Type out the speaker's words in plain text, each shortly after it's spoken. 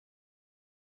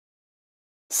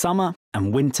Summer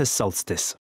and winter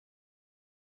solstice.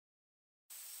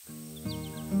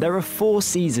 There are 4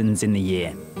 seasons in the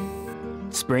year: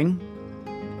 spring,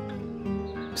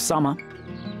 summer,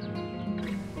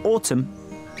 autumn,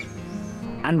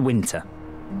 and winter.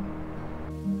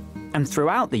 And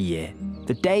throughout the year,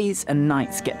 the days and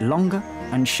nights get longer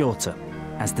and shorter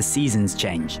as the seasons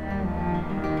change.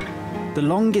 The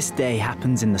longest day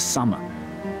happens in the summer,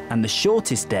 and the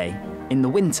shortest day in the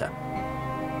winter.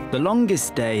 The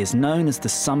longest day is known as the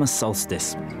summer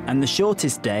solstice, and the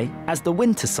shortest day as the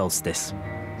winter solstice.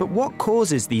 But what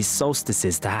causes these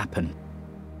solstices to happen?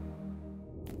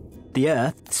 The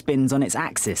Earth spins on its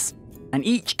axis, and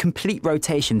each complete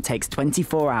rotation takes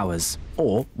 24 hours,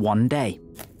 or 1 day.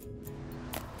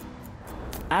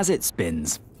 As it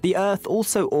spins, the Earth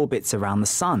also orbits around the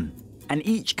Sun, and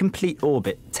each complete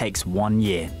orbit takes 1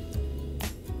 year.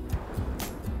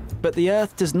 But the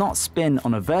Earth does not spin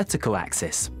on a vertical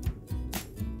axis.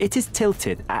 It is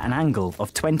tilted at an angle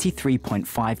of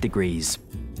 23.5 degrees.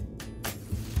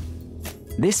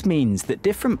 This means that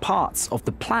different parts of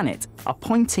the planet are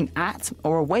pointing at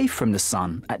or away from the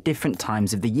Sun at different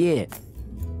times of the year,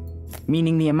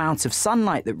 meaning the amount of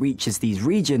sunlight that reaches these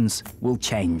regions will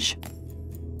change.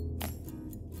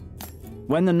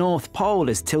 When the North Pole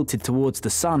is tilted towards the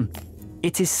Sun,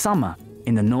 it is summer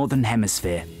in the Northern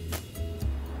Hemisphere.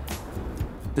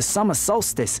 The summer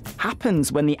solstice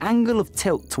happens when the angle of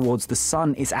tilt towards the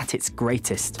Sun is at its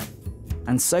greatest,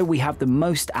 and so we have the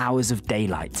most hours of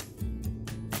daylight.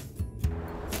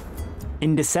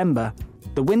 In December,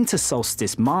 the winter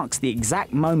solstice marks the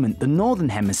exact moment the Northern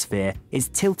Hemisphere is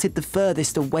tilted the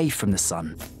furthest away from the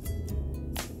Sun.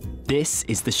 This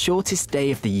is the shortest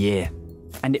day of the year,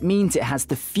 and it means it has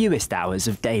the fewest hours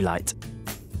of daylight.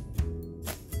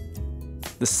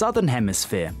 The Southern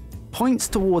Hemisphere points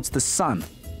towards the Sun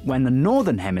when the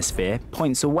Northern Hemisphere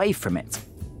points away from it.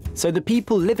 So the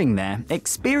people living there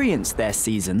experience their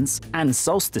seasons and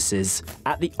solstices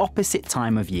at the opposite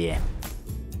time of year.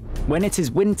 When it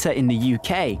is winter in the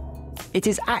UK, it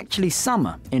is actually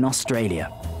summer in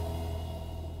Australia.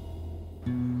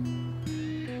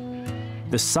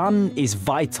 The sun is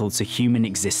vital to human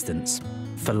existence,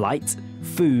 for light,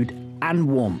 food, and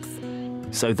warmth.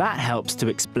 So that helps to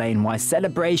explain why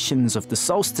celebrations of the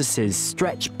solstices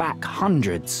stretch back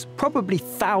hundreds, probably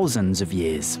thousands of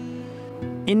years.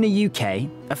 In the UK,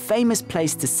 a famous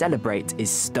place to celebrate is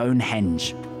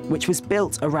Stonehenge, which was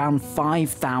built around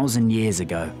 5,000 years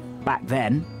ago. Back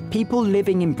then, people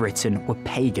living in Britain were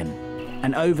pagan,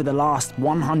 and over the last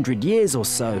 100 years or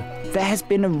so, there has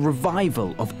been a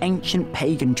revival of ancient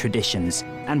pagan traditions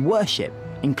and worship,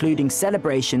 including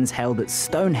celebrations held at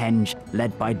Stonehenge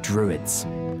led by Druids.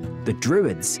 The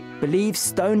Druids believe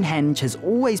Stonehenge has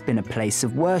always been a place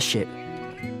of worship,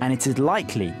 and it is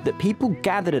likely that people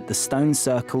gathered at the stone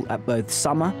circle at both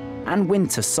summer and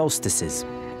winter solstices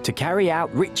to carry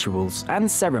out rituals and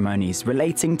ceremonies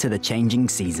relating to the changing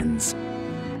seasons.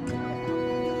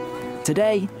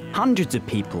 Today, hundreds of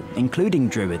people, including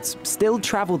Druids, still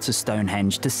travel to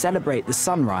Stonehenge to celebrate the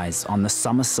sunrise on the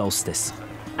summer solstice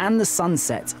and the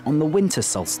sunset on the winter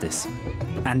solstice,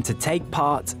 and to take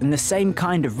part in the same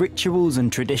kind of rituals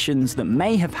and traditions that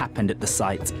may have happened at the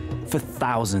site for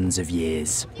thousands of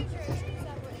years.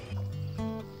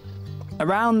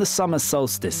 Around the summer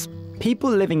solstice,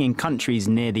 people living in countries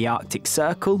near the Arctic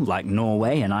Circle, like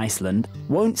Norway and Iceland,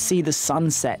 won't see the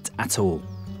sunset at all.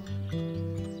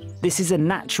 This is a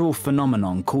natural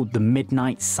phenomenon called the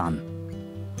midnight sun.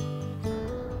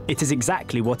 It is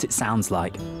exactly what it sounds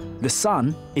like. The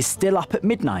sun is still up at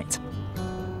midnight.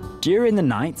 During the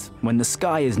night, when the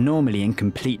sky is normally in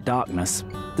complete darkness,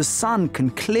 the sun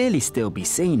can clearly still be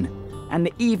seen, and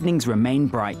the evenings remain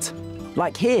bright,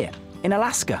 like here in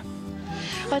Alaska.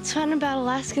 What's fun about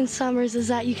Alaskan summers is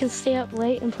that you can stay up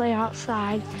late and play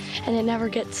outside, and it never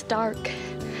gets dark,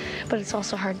 but it's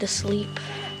also hard to sleep.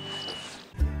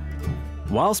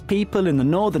 Whilst people in the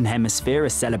Northern Hemisphere are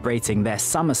celebrating their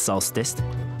summer solstice,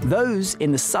 those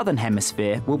in the Southern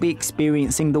Hemisphere will be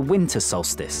experiencing the winter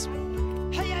solstice.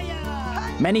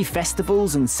 Many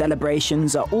festivals and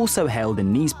celebrations are also held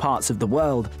in these parts of the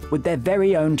world with their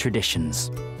very own traditions.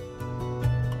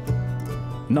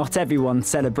 Not everyone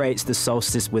celebrates the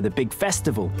solstice with a big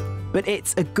festival, but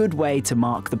it's a good way to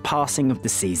mark the passing of the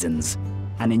seasons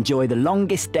and enjoy the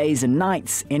longest days and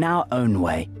nights in our own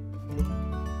way.